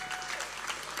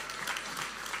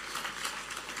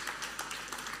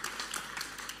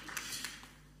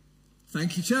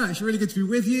Thank you, church. Really good to be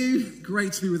with you.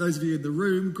 Great to be with those of you in the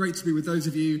room. Great to be with those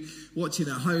of you watching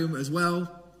at home as well.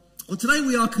 Well, today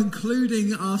we are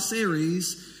concluding our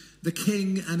series, The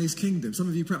King and His Kingdom. Some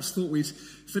of you perhaps thought we'd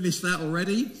finished that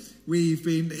already. We've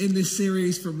been in this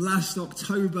series from last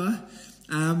October,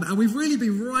 and we've really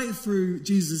been right through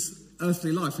Jesus'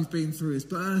 earthly life. We've been through his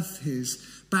birth, his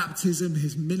baptism,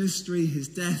 his ministry, his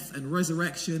death and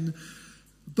resurrection.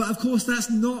 But of course, that's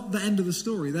not the end of the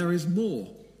story. There is more.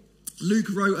 Luke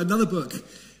wrote another book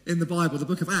in the Bible, the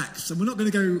book of Acts. And we're not going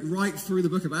to go right through the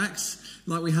book of Acts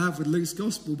like we have with Luke's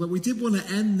gospel, but we did want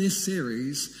to end this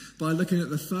series by looking at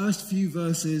the first few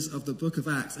verses of the book of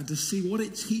Acts and to see what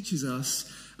it teaches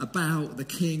us about the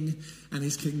King and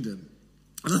his kingdom.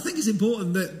 And I think it's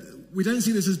important that we don't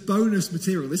see this as bonus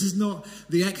material. This is not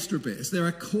the extra bits. There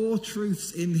are core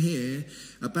truths in here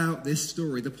about this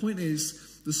story. The point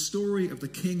is, the story of the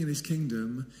King and his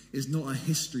kingdom is not a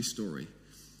history story.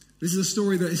 This is a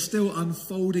story that is still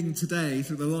unfolding today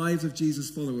through the lives of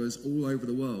Jesus' followers all over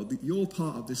the world. You're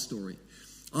part of this story.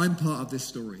 I'm part of this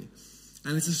story.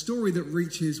 And it's a story that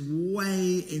reaches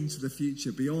way into the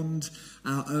future, beyond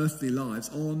our earthly lives,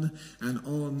 on and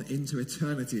on into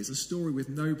eternity. It's a story with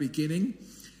no beginning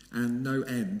and no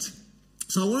end.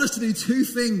 So I want us to do two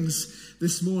things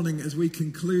this morning as we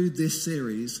conclude this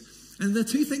series. And they're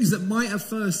two things that might at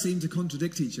first seem to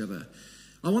contradict each other.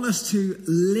 I want us to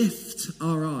lift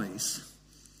our eyes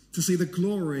to see the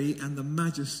glory and the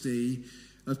majesty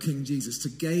of King Jesus, to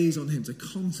gaze on him, to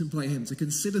contemplate him, to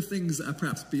consider things that are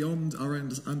perhaps beyond our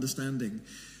understanding,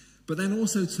 but then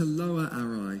also to lower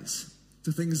our eyes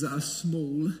to things that are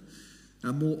small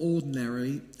and more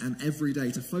ordinary and everyday,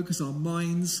 to focus our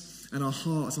minds and our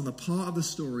hearts on the part of the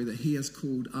story that he has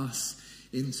called us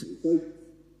into. So,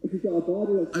 if you've got a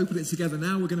Bible, let's open it together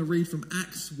now. We're going to read from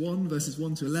Acts 1, verses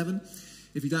 1 to 11.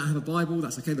 If you don't have a Bible,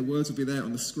 that's okay. The words will be there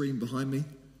on the screen behind me.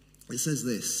 It says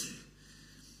this,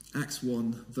 Acts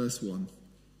 1, verse 1.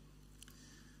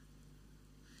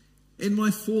 In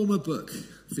my former book,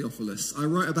 Theophilus, I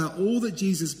wrote about all that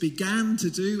Jesus began to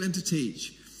do and to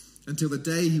teach until the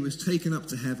day he was taken up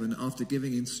to heaven after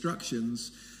giving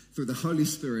instructions through the Holy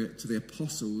Spirit to the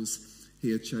apostles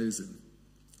he had chosen.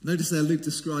 Notice there Luke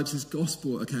describes his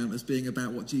gospel account as being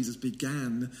about what Jesus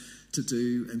began to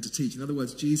do and to teach. In other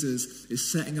words, Jesus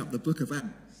is setting up the book of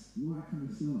Acts,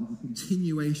 a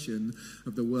continuation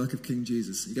of the work of King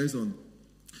Jesus. He goes on.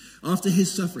 After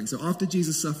his suffering, so after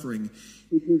Jesus' suffering,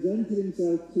 he presented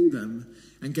himself to them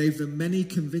and gave them many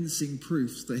convincing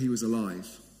proofs that he was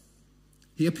alive.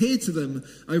 He appeared to them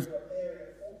over a period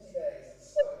of 40 days and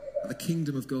spoke about the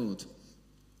kingdom of God.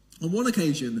 On one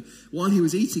occasion, while he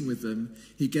was eating with them,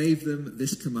 he gave them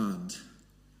this command: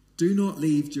 do not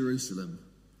leave Jerusalem,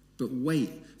 but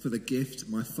wait for the gift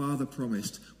my Father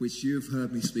promised, which you have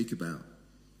heard me speak about.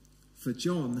 For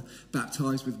John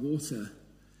baptized with water,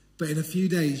 but in a few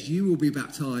days you will be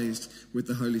baptized with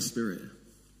the Holy Spirit. And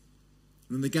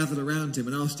then they gathered around him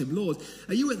and asked him, Lord,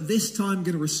 are you at this time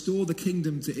going to restore the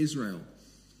kingdom to Israel?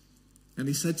 And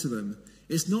he said to them,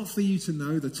 it's not for you to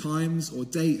know the times or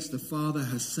dates the Father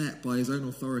has set by his own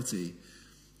authority,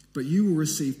 but you will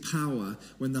receive power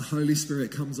when the Holy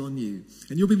Spirit comes on you.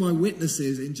 And you'll be my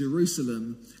witnesses in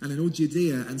Jerusalem and in all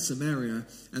Judea and Samaria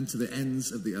and to the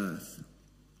ends of the earth.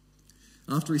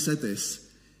 After he said this,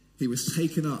 he was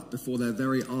taken up before their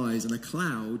very eyes, and a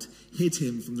cloud hid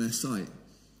him from their sight.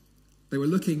 They were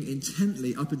looking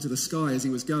intently up into the sky as he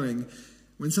was going,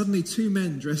 when suddenly two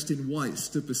men dressed in white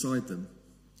stood beside them.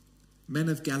 Men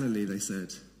of Galilee, they said,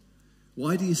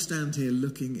 why do you stand here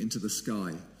looking into the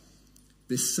sky?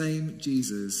 This same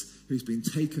Jesus who's been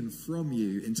taken from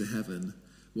you into heaven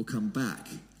will come back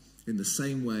in the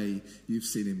same way you've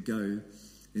seen him go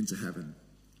into heaven.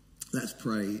 Let's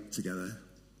pray together.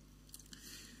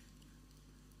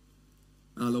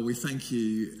 Our Lord, we thank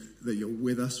you that you're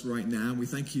with us right now. We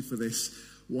thank you for this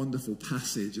wonderful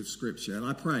passage of Scripture. And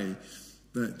I pray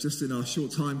that just in our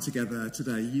short time together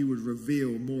today, you would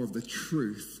reveal more of the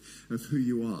truth of who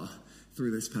you are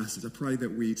through this passage. I pray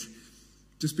that we'd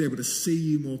just be able to see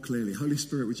you more clearly. Holy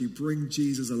Spirit, would you bring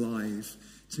Jesus alive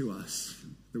to us,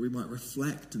 that we might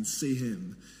reflect and see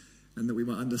him, and that we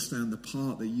might understand the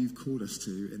part that you've called us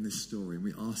to in this story. And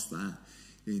we ask that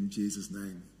in Jesus'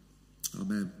 name.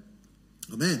 Amen.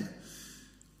 Amen.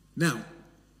 Now,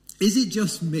 is it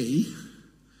just me,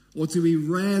 or do we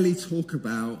rarely talk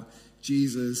about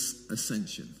Jesus'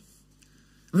 ascension?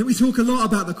 I think we talk a lot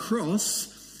about the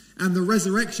cross and the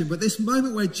resurrection, but this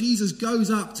moment where Jesus goes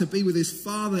up to be with his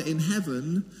Father in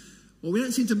heaven, well, we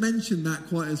don't seem to mention that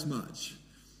quite as much.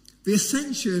 The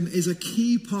ascension is a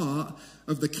key part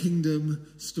of the kingdom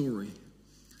story.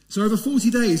 So over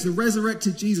 40 days, the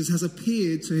resurrected Jesus has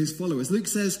appeared to his followers. Luke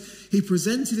says he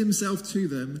presented himself to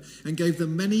them and gave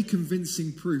them many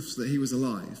convincing proofs that he was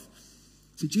alive.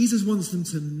 So Jesus wants them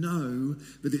to know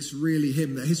that it's really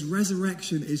him, that his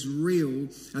resurrection is real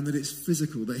and that it's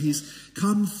physical, that he's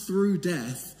come through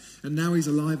death and now he's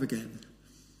alive again.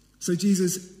 So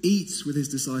Jesus eats with his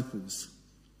disciples.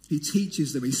 He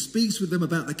teaches them, he speaks with them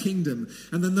about the kingdom.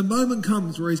 And then the moment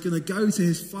comes where he's going to go to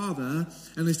his Father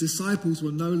and his disciples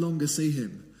will no longer see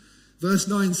him. Verse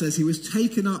 9 says he was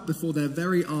taken up before their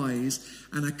very eyes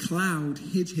and a cloud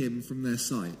hid him from their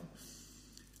sight.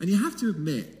 And you have to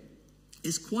admit,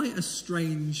 it's quite a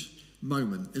strange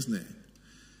moment, isn't it?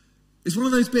 It's one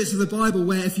of those bits of the Bible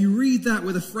where if you read that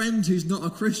with a friend who's not a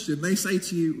Christian, they say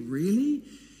to you, really?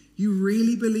 You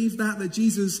really believe that? That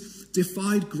Jesus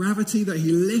defied gravity, that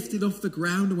he lifted off the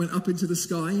ground and went up into the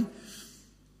sky?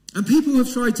 And people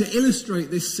have tried to illustrate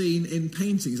this scene in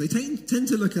paintings. They tend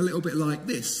to look a little bit like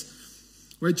this,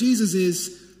 where Jesus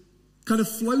is kind of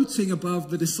floating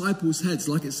above the disciples' heads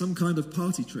like it's some kind of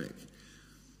party trick.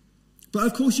 But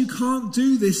of course you can't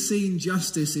do this scene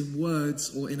justice in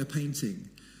words or in a painting.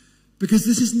 Because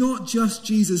this is not just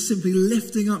Jesus simply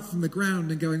lifting up from the ground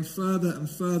and going further and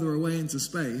further away into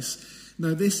space.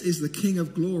 No, this is the King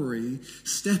of Glory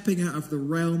stepping out of the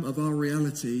realm of our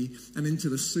reality and into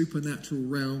the supernatural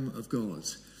realm of God.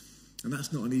 And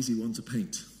that's not an easy one to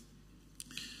paint.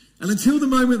 And until the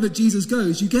moment that Jesus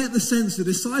goes, you get the sense the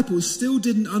disciples still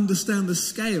didn't understand the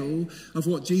scale of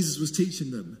what Jesus was teaching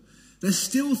them. They're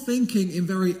still thinking in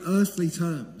very earthly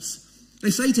terms. They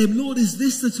say to him, Lord, is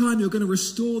this the time you're going to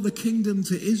restore the kingdom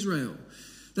to Israel?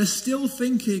 They're still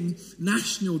thinking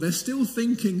national. They're still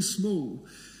thinking small.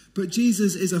 But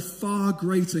Jesus is a far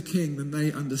greater king than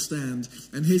they understand.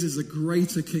 And his is a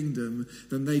greater kingdom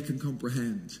than they can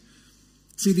comprehend.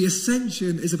 See, the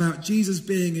ascension is about Jesus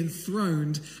being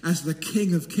enthroned as the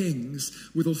King of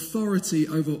Kings with authority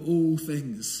over all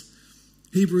things.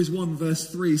 Hebrews 1 verse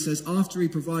 3 says, after he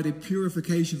provided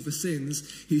purification for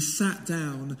sins, he sat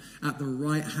down at the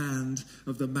right hand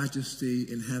of the majesty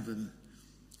in heaven.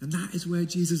 And that is where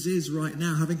Jesus is right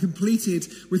now, having completed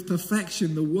with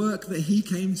perfection the work that he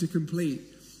came to complete.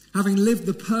 Having lived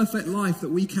the perfect life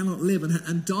that we cannot live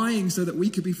and dying so that we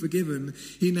could be forgiven,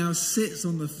 he now sits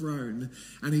on the throne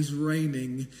and he's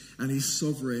reigning and he's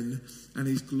sovereign and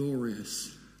he's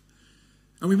glorious.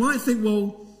 And we might think,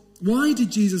 well, why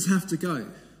did Jesus have to go?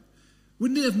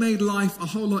 Wouldn't it have made life a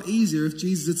whole lot easier if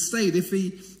Jesus had stayed? If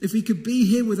he could be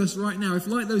here with us right now, if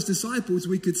like those disciples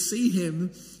we could see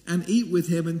him and eat with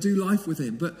him and do life with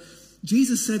him. But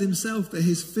Jesus said himself that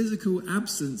his physical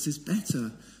absence is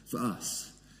better for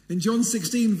us. In John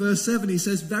 16 verse 7 he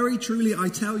says, very truly I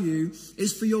tell you,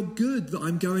 it's for your good that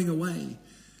I'm going away.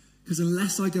 Because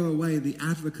unless I go away, the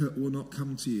advocate will not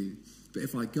come to you. But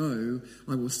if I go,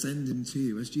 I will send him to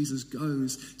you. As Jesus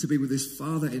goes to be with his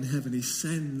Father in heaven, he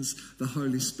sends the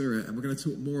Holy Spirit. And we're going to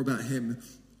talk more about him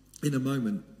in a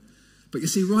moment. But you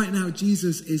see, right now,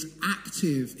 Jesus is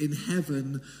active in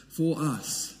heaven for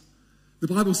us.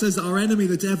 The Bible says that our enemy,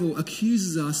 the devil,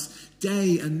 accuses us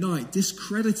day and night,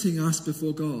 discrediting us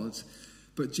before God.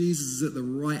 But Jesus is at the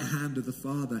right hand of the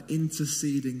Father,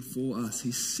 interceding for us.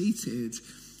 He's seated,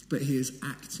 but he is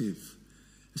active.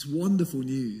 It's wonderful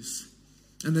news.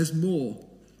 And there's more.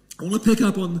 I want to pick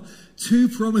up on two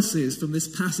promises from this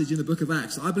passage in the book of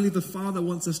Acts I believe the Father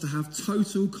wants us to have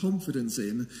total confidence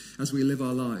in as we live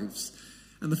our lives.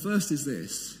 And the first is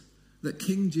this, that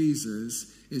King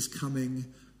Jesus is coming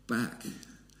back.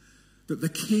 That the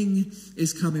King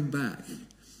is coming back.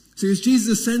 So as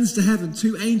Jesus ascends to heaven,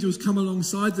 two angels come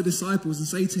alongside the disciples and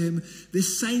say to him,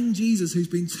 this same Jesus who's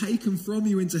been taken from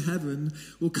you into heaven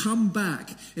will come back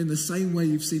in the same way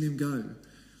you've seen him go.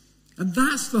 And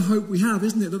that's the hope we have,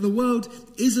 isn't it? That the world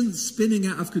isn't spinning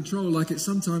out of control like it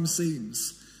sometimes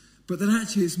seems, but that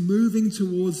actually it's moving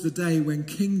towards the day when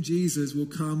King Jesus will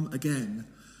come again.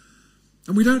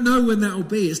 And we don't know when that will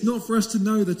be. It's not for us to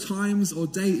know the times or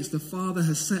dates the Father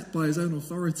has set by his own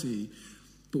authority.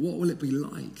 But what will it be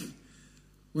like?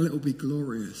 Well, it will be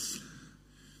glorious.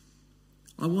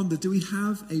 I wonder, do we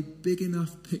have a big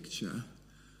enough picture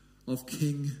of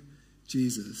King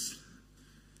Jesus?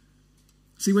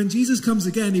 See, when Jesus comes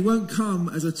again, he won't come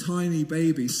as a tiny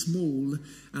baby, small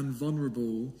and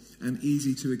vulnerable and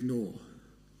easy to ignore.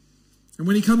 And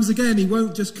when he comes again, he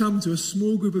won't just come to a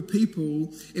small group of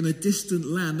people in a distant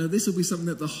land. No, this will be something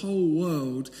that the whole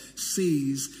world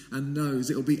sees and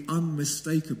knows. It will be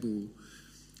unmistakable.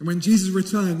 And when Jesus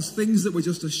returns, things that were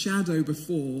just a shadow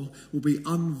before will be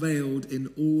unveiled in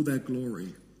all their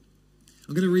glory.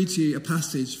 I'm going to read to you a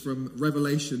passage from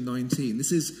Revelation 19.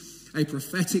 This is a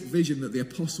prophetic vision that the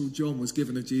Apostle John was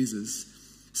given of Jesus.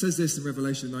 It says this in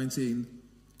Revelation 19,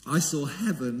 I saw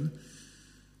heaven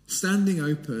standing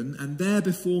open, and there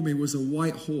before me was a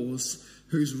white horse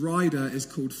whose rider is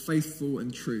called Faithful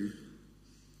and True.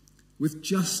 With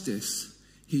justice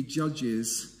he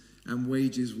judges and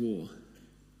wages war.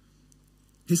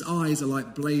 His eyes are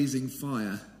like blazing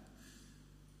fire,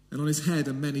 and on his head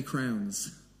are many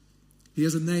crowns. He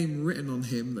has a name written on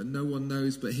him that no one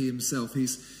knows but he himself.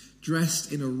 He's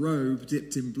dressed in a robe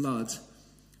dipped in blood,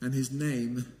 and his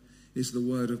name is the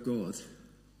Word of God.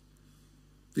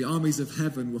 The armies of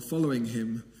heaven were following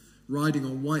him, riding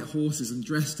on white horses and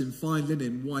dressed in fine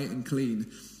linen, white and clean.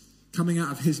 Coming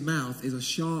out of his mouth is a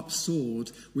sharp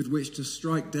sword with which to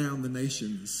strike down the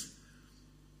nations.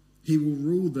 He will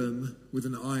rule them with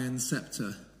an iron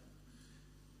scepter.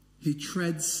 He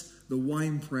treads the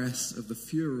winepress of the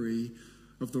fury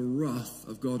of the wrath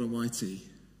of God Almighty.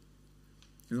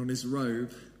 And on his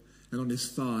robe and on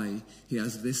his thigh he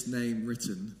has this name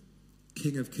written,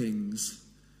 King of Kings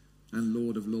and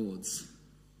Lord of Lords.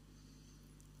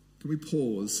 Can we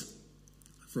pause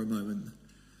for a moment?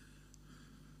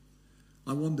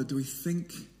 I wonder, do we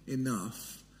think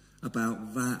enough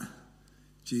about that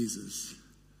Jesus?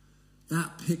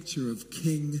 That picture of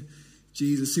King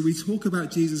Jesus. See, we talk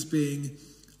about Jesus being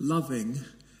loving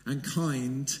and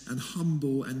kind and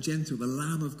humble and gentle, the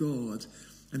Lamb of God,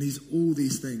 and he's all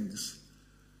these things.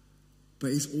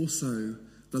 But he's also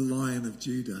the Lion of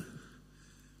Judah.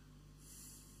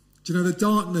 Do you know, the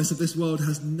darkness of this world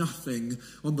has nothing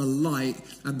on the light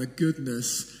and the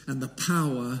goodness and the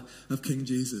power of King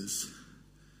Jesus.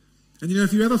 And you know,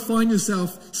 if you ever find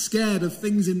yourself scared of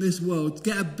things in this world,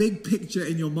 get a big picture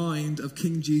in your mind of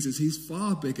King Jesus. He's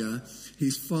far bigger.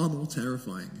 He's far more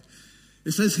terrifying.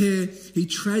 It says here, he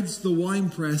treads the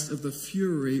winepress of the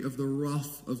fury of the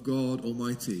wrath of God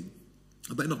Almighty.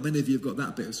 I bet not many of you have got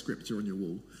that bit of scripture on your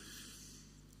wall.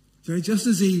 So just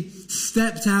as he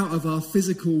stepped out of our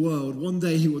physical world, one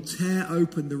day he will tear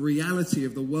open the reality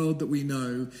of the world that we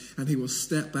know, and he will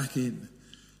step back in.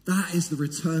 That is the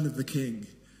return of the King.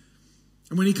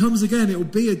 And when he comes again, it will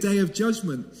be a day of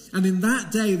judgment. And in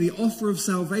that day, the offer of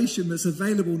salvation that's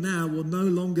available now will no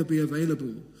longer be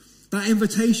available. That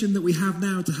invitation that we have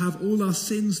now to have all our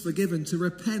sins forgiven, to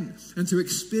repent and to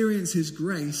experience his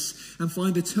grace and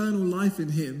find eternal life in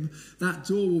him, that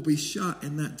door will be shut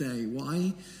in that day.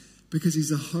 Why? Because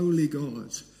he's a holy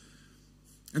God.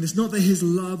 And it's not that his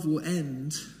love will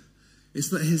end. It's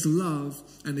that his love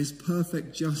and his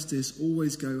perfect justice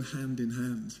always go hand in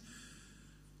hand.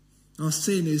 Our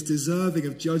sin is deserving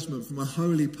of judgment from a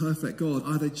holy, perfect God.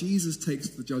 Either Jesus takes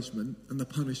the judgment and the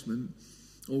punishment,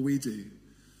 or we do.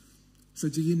 So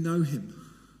do you know him?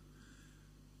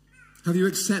 Have you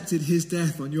accepted his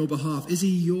death on your behalf? Is he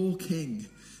your King?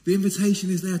 The invitation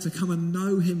is there to come and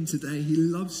know him today. He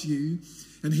loves you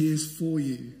and he is for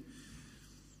you.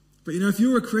 But you know, if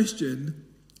you're a Christian,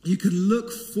 you can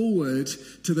look forward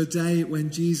to the day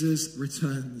when Jesus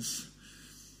returns.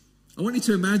 I want you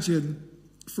to imagine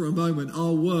for a moment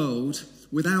our world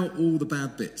without all the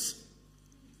bad bits.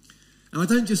 And I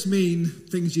don't just mean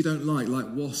things you don't like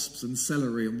wasps and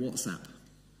celery and WhatsApp.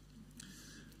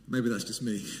 Maybe that's just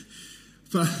me.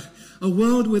 But a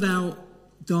world without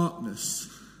darkness.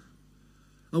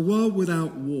 A world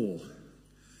without war.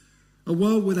 A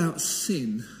world without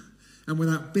sin and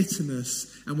without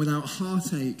bitterness and without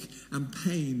heartache and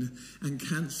pain and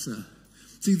cancer.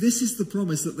 See, this is the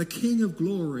promise that the King of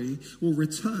glory will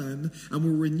return and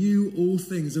will renew all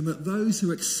things, and that those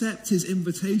who accept his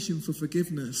invitation for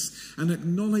forgiveness and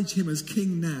acknowledge him as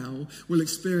King now will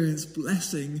experience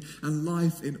blessing and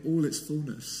life in all its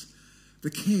fullness. The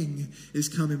King is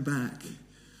coming back.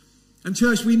 And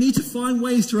church, we need to find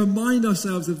ways to remind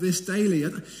ourselves of this daily. I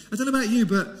don't know about you,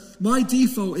 but my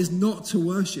default is not to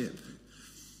worship.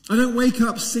 I don't wake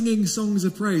up singing songs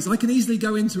of praise. I can easily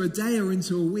go into a day or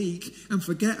into a week and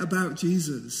forget about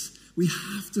Jesus. We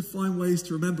have to find ways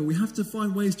to remember. We have to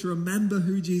find ways to remember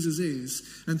who Jesus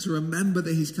is and to remember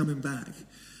that he's coming back.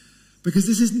 Because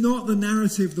this is not the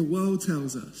narrative the world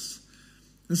tells us.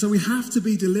 And so we have to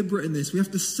be deliberate in this. We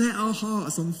have to set our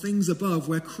hearts on things above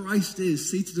where Christ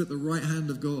is seated at the right hand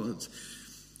of God.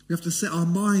 We have to set our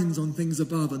minds on things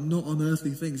above and not on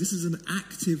earthly things. This is an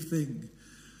active thing.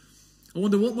 I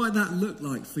wonder, what might that look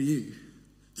like for you?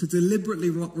 To deliberately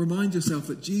remind yourself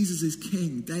that Jesus is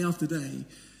King day after day,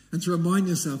 and to remind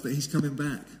yourself that he's coming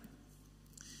back.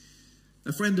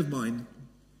 A friend of mine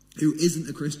who isn't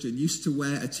a Christian used to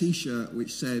wear a t-shirt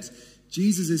which said,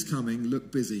 "Jesus is coming, look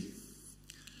busy."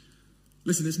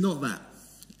 Listen, it's not that.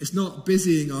 It's not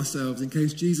busying ourselves in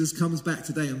case Jesus comes back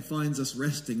today and finds us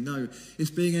resting. No,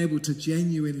 it's being able to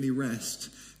genuinely rest,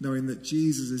 knowing that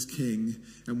Jesus is King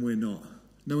and we're not.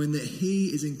 Knowing that he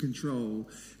is in control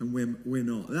and we're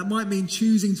not. That might mean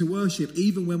choosing to worship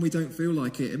even when we don't feel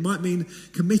like it. It might mean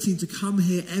committing to come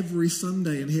here every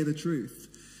Sunday and hear the truth.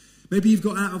 Maybe you've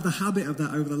got out of the habit of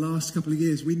that over the last couple of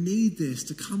years. We need this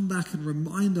to come back and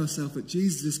remind ourselves that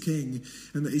Jesus is King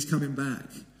and that he's coming back.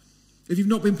 If you've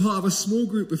not been part of a small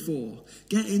group before,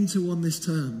 get into one this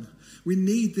term. We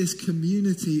need this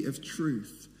community of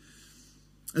truth.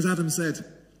 As Adam said,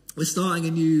 we're starting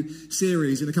a new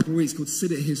series in a couple of weeks called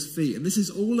Sit at His Feet. And this is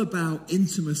all about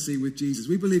intimacy with Jesus.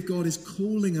 We believe God is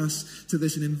calling us to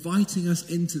this and inviting us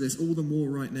into this all the more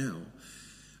right now.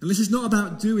 And this is not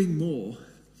about doing more.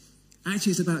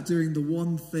 Actually, it's about doing the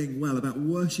one thing well, about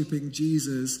worshipping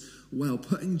Jesus well,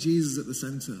 putting Jesus at the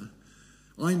center.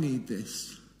 I need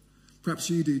this.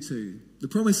 Perhaps you do too. The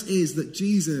promise is that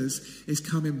Jesus is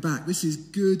coming back. This is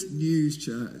good news,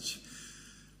 church.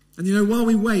 And you know, while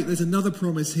we wait, there's another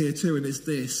promise here too, and it's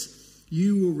this.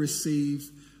 You will receive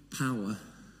power.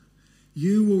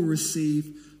 You will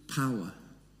receive power.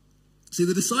 See,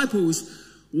 the disciples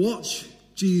watch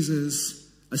Jesus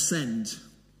ascend.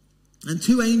 And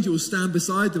two angels stand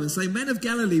beside them and say, "Men of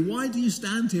Galilee, why do you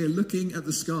stand here looking at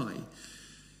the sky?"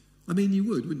 I mean, you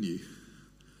would, wouldn't you?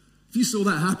 If you saw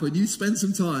that happen, you'd spend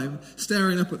some time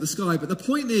staring up at the sky. But the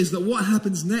point is that what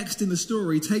happens next in the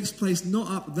story takes place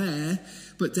not up there,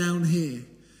 but down here.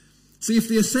 See, if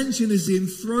the ascension is the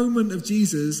enthronement of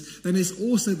Jesus, then it's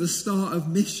also the start of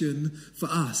mission for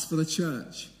us, for the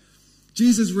church.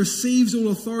 Jesus receives all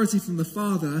authority from the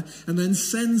Father and then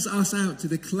sends us out to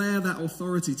declare that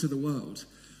authority to the world.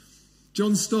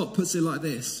 John Stott puts it like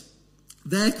this.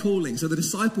 Their calling, so the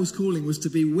disciples' calling, was to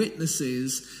be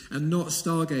witnesses and not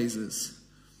stargazers.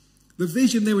 The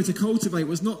vision they were to cultivate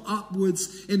was not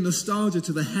upwards in nostalgia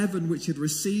to the heaven which had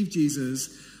received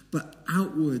Jesus, but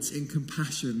outwards in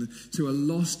compassion to a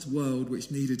lost world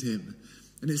which needed him.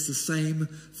 And it's the same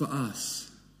for us.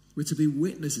 We're to be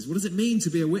witnesses. What does it mean to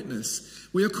be a witness?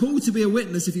 Well, you're called to be a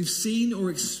witness if you've seen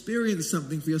or experienced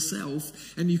something for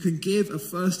yourself and you can give a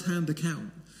first-hand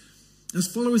account. As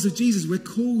followers of Jesus, we're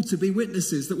called to be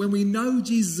witnesses, that when we know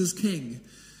Jesus as King,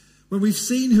 when we've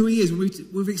seen who he is, when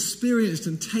we've experienced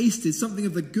and tasted something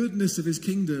of the goodness of his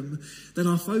kingdom, then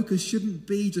our focus shouldn't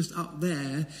be just up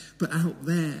there, but out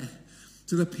there.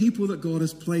 To the people that God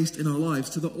has placed in our lives,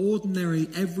 to the ordinary,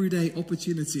 everyday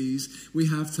opportunities we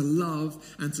have to love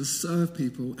and to serve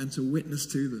people and to witness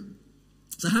to them.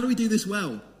 So how do we do this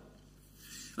well?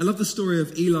 I love the story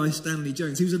of Eli Stanley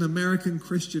Jones. He was an American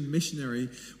Christian missionary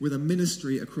with a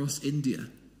ministry across India.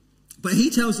 But he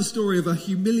tells the story of a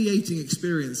humiliating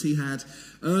experience he had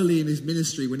early in his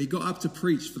ministry when he got up to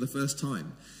preach for the first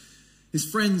time. His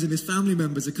friends and his family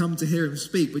members had come to hear him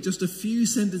speak, but just a few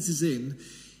sentences in,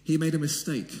 he made a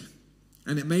mistake,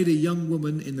 and it made a young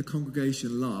woman in the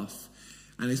congregation laugh,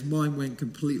 and his mind went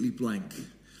completely blank.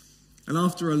 And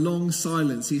after a long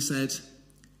silence, he said,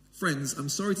 "Friends, I'm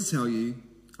sorry to tell you,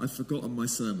 I've forgotten my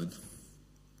sermon."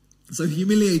 So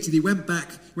humiliated, he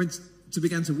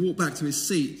began to walk back to his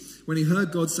seat when he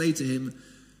heard God say to him,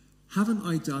 "Haven't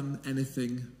I done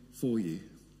anything for you?"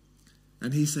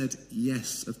 And he said,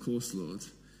 "Yes, of course, Lord."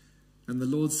 And the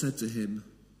Lord said to him,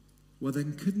 "Well,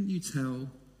 then couldn't you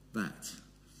tell that?"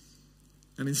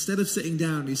 And instead of sitting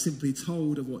down, he simply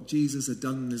told of what Jesus had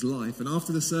done in his life. And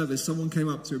after the service, someone came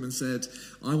up to him and said,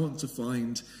 "I want to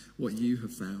find what you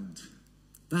have found."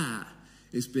 That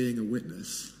is being a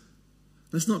witness.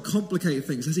 Let's not complicate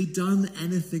things. Has he done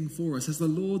anything for us? Has the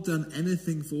Lord done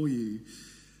anything for you?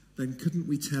 Then couldn't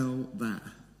we tell that?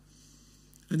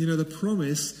 And you know, the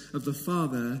promise of the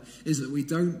Father is that we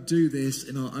don't do this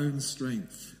in our own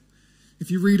strength.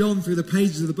 If you read on through the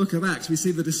pages of the book of Acts, we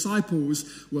see the disciples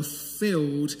were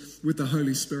filled with the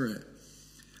Holy Spirit.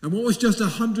 And what was just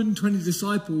 120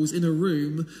 disciples in a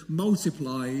room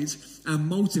multiplied and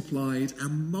multiplied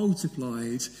and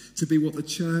multiplied to be what the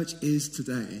church is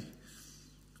today.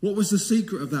 What was the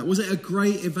secret of that? Was it a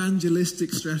great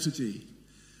evangelistic strategy?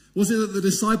 Was it that the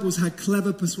disciples had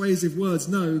clever, persuasive words?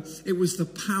 No, it was the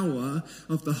power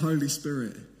of the Holy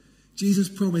Spirit. Jesus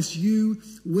promised, "You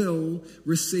will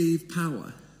receive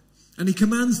power." And he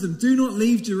commands them, "Do not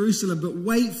leave Jerusalem, but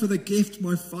wait for the gift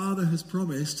my Father has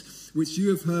promised, which you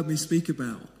have heard me speak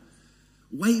about."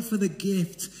 Wait for the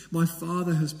gift my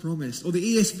Father has promised. Or the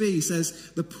ESV says,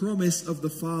 the promise of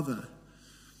the Father.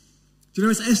 Do you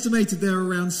know, it's estimated there are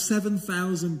around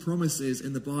 7,000 promises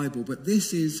in the Bible, but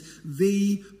this is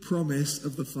the promise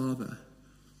of the Father.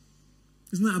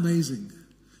 Isn't that amazing?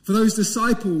 For those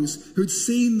disciples who'd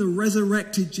seen the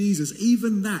resurrected Jesus,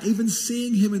 even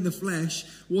seeing him in the flesh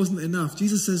wasn't enough.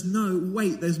 Jesus says, no,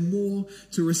 wait, there's more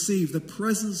to receive. The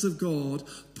presence of God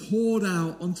poured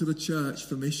out onto the church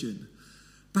for mission.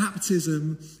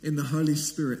 Baptism in the Holy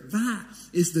Spirit. That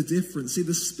is the difference. See,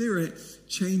 the Spirit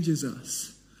changes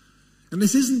us. And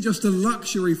this isn't just a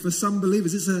luxury for some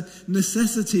believers. It's a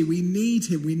necessity. We need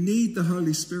him. We need the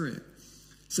Holy Spirit.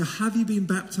 So have you been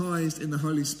baptized in the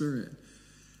Holy Spirit?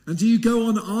 And do you go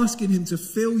on asking him to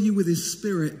fill you with his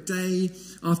Spirit day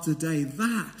after day?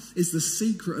 That is the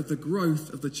secret of the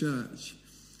growth of the church.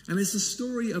 And it's the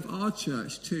story of our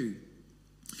church too.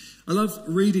 I love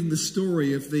reading the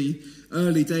story of the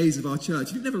early days of our church.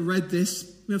 If you've never read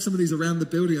this, we have some of these around the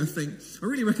building, I think. I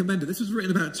really recommend it. This was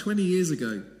written about 20 years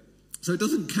ago. So it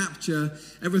doesn't capture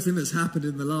everything that's happened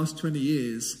in the last 20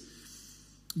 years.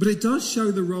 But it does show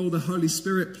the role the Holy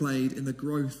Spirit played in the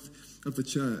growth of the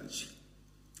church.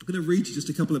 I'm going to read you just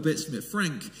a couple of bits from it.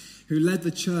 Frank, who led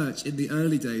the church in the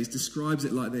early days, describes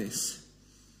it like this.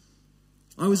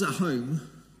 I was at home,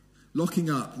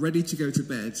 locking up, ready to go to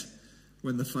bed,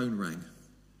 when the phone rang.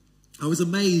 I was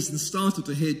amazed and startled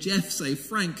to hear Jeff say,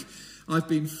 Frank, I've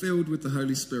been filled with the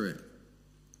Holy Spirit.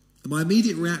 And my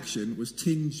immediate reaction was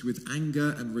tinged with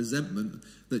anger and resentment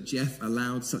that Jeff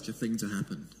allowed such a thing to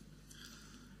happen.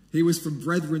 He was from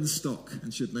brethren stock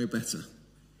and should know better.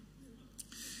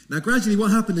 Now, gradually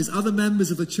what happened is other members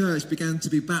of the church began to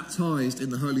be baptized in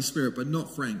the Holy Spirit, but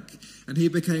not Frank. And he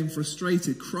became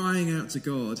frustrated, crying out to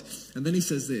God. And then he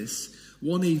says this,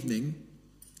 one evening,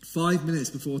 5 minutes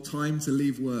before time to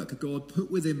leave work, God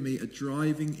put within me a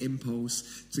driving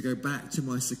impulse to go back to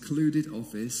my secluded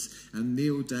office and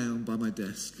kneel down by my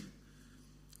desk.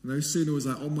 No sooner was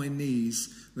I on my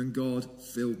knees than God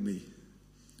filled me.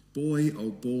 Boy,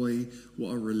 oh boy,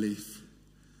 what a relief.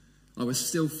 I was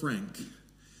still Frank,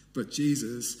 but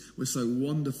Jesus was so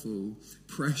wonderful,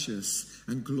 precious,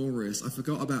 and glorious. I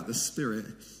forgot about the Spirit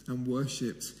and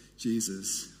worshipped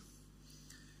Jesus.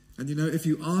 And you know, if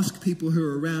you ask people who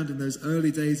are around in those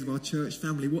early days of our church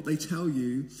family, what they tell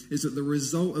you is that the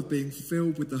result of being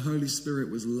filled with the Holy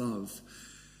Spirit was love.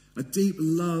 A deep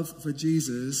love for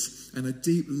Jesus and a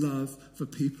deep love for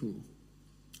people.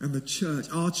 And the church,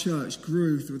 our church,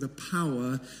 grew through the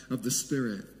power of the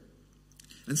Spirit.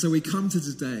 And so we come to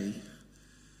today,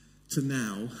 to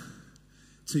now,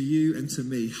 to you and to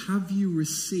me. Have you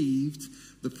received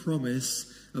the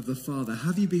promise of the Father?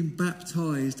 Have you been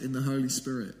baptized in the Holy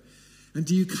Spirit? And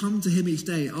do you come to him each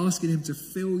day asking him to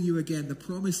fill you again? The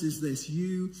promise is this: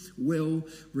 you will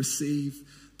receive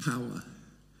power.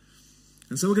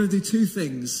 And so we're going to do two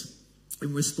things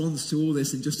in response to all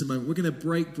this in just a moment. We're going to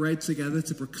break bread together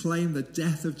to proclaim the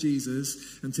death of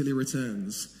Jesus until he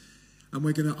returns. And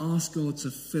we're going to ask God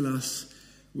to fill us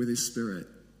with his Spirit.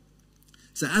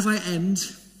 So as I end,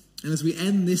 and as we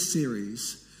end this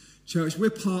series, church, we're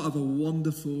part of a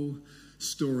wonderful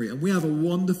story. And we have a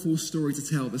wonderful story to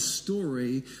tell. The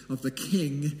story of the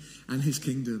King and his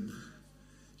kingdom.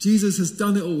 Jesus has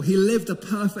done it all. He lived a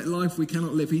perfect life we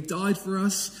cannot live. He died for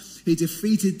us. He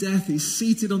defeated death. He's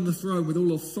seated on the throne with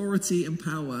all authority and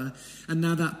power. And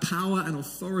now that power and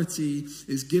authority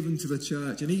is given to the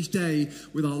church. And each day,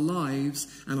 with our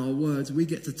lives and our words, we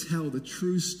get to tell the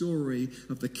true story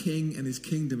of the King and his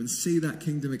kingdom and see that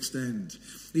kingdom extend.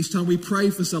 Each time we pray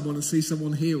for someone and see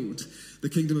someone healed, the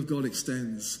kingdom of God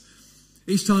extends.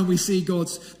 Each time we see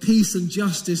God's peace and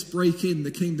justice break in,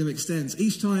 the kingdom extends.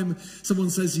 Each time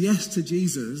someone says yes to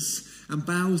Jesus and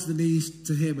bows the knees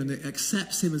to him and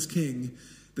accepts him as king,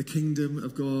 the kingdom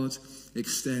of God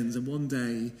extends. And one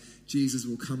day, Jesus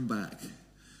will come back.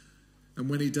 And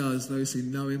when he does, those who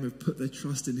know him, have put their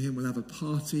trust in him, will have a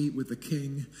party with the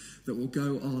king that will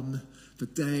go on for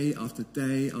day after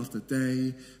day after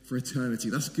day for eternity.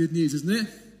 That's good news, isn't it?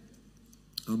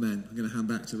 Amen. I'm going to hand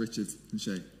back to Richard and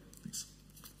Shay. Thanks.